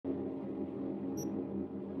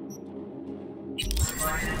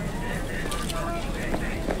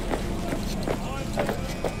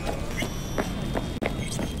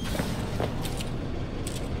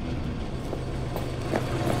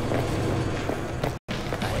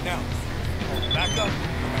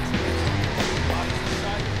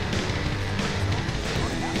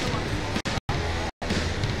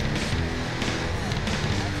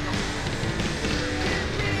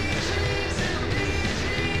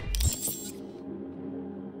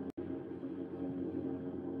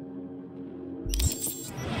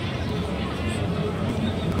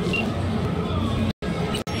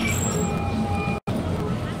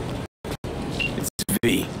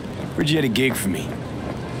you had a gig for me.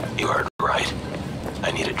 You heard right.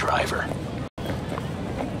 I need a driver.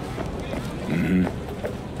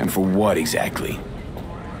 Mm-hmm. And for what exactly?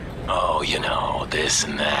 Oh, you know, this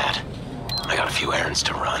and that. I got a few errands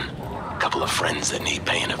to run. A couple of friends that need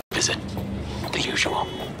paying a visit. The usual.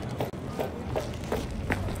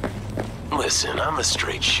 Listen, I'm a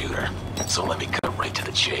straight shooter, so let me cut right to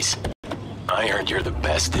the chase. I heard you're the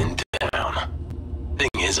best in town. Thing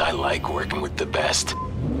is, I like working with the best.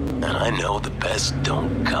 And I know the best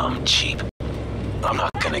don't come cheap. I'm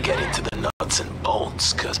not gonna get into the nuts and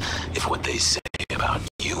bolts, cause if what they say about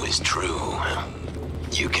you is true,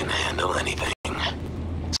 you can handle anything.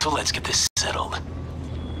 So let's get this settled.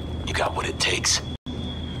 You got what it takes?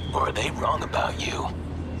 Or are they wrong about you?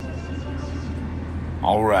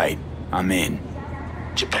 All right, I'm in.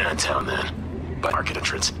 Japantown then. By market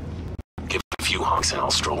entrance. Give a few honks and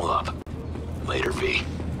I'll stroll up. Later, V.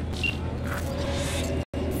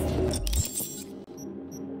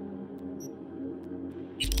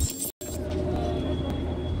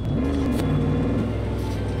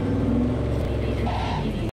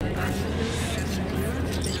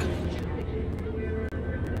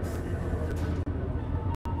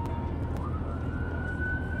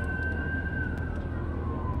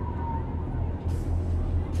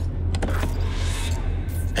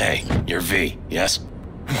 Hey, you're V, yes?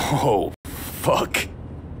 Whoa, fuck.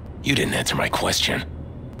 You didn't answer my question.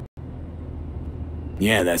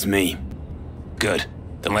 Yeah, that's me. Good.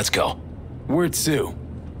 Then let's go. Where to?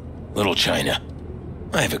 Little China.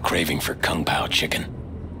 I have a craving for Kung Pao chicken.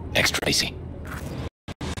 Extra spicy.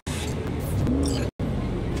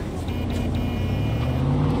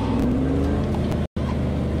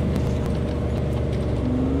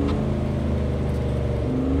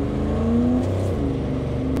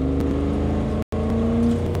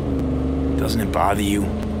 Doesn't it bother you?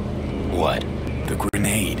 What? The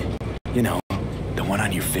grenade. You know, the one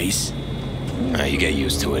on your face. You get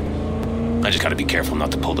used to it. I just gotta be careful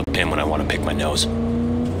not to pull the pin when I want to pick my nose.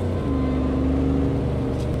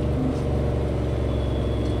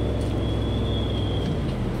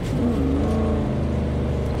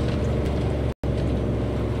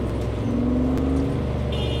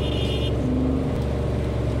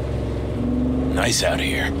 Nice out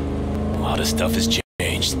here. A lot of stuff has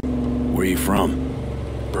changed. Where are you from?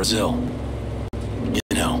 Brazil. You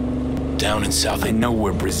know, down in South... I know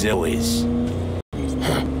where Brazil is.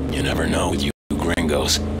 Huh. You never know with you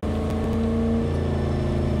gringos.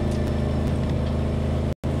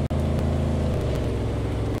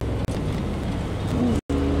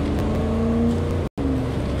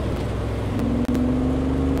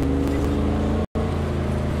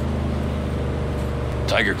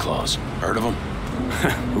 Tiger Claws. Heard of them?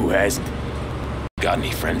 Who hasn't? Got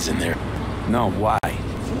any friends in there? No, why?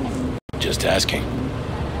 Just asking.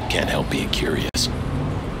 Can't help being curious.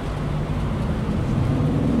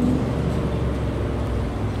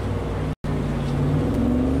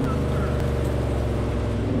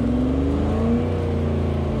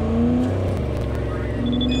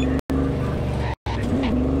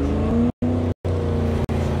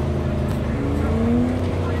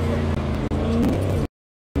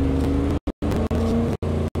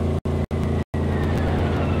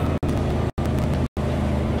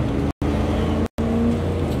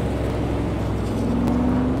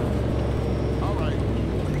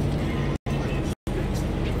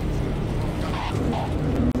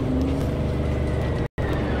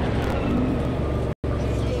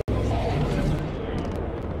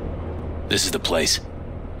 This is the place.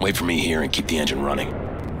 Wait for me here and keep the engine running.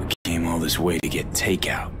 We came all this way to get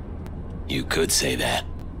takeout. You could say that.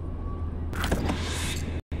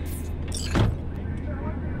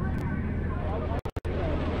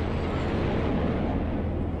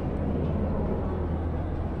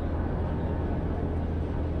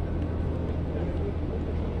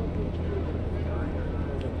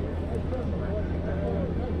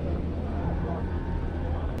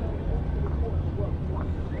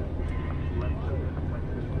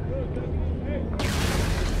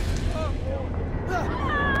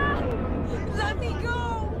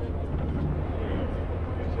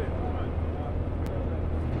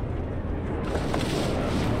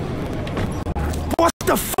 What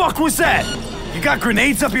the fuck was that? You got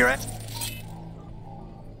grenades up your ass?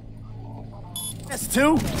 Yes,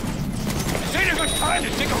 too? This ain't a good time to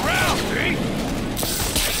dig around, see?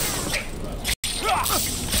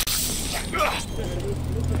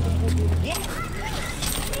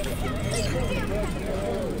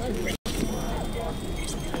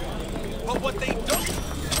 But what they don't,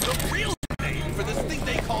 the real name for this thing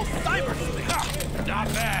they call cyberspace. Not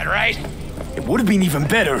bad, right? It would have been even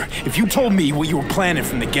better if you told me what you were planning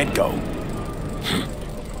from the get-go.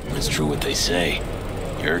 It's true what they say.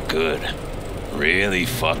 You're good. Really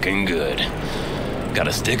fucking good. Got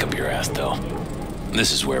a stick up your ass, though.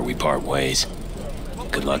 This is where we part ways.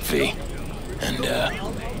 Good luck, V. And,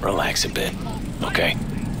 relax a bit, okay?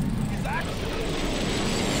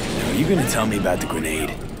 Are you gonna tell me about the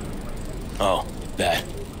grenade? Oh, that.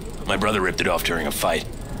 My brother ripped it off during a fight.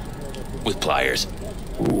 With pliers.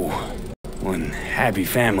 Ooh, one happy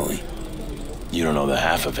family. You don't know the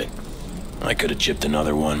half of it. I could have chipped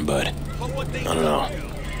another one, but I don't know.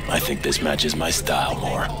 I think this matches my style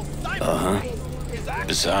more. Uh-huh.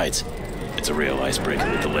 Besides, it's a real icebreaker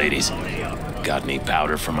with the ladies. Got any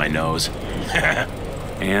powder for my nose?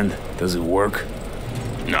 And, does it work?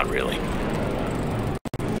 Not really.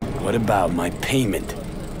 What about my payment?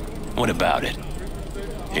 What about it?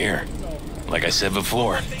 Here, like I said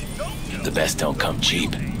before, the best don't come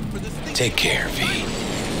cheap. Take care, V.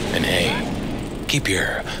 And hey, keep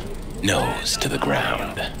your nose to the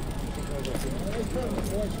ground.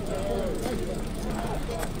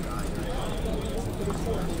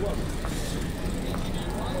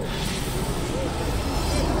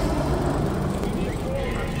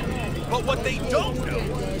 But what they don't know,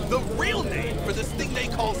 the real name for this thing they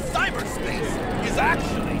call cyberspace is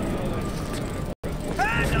actually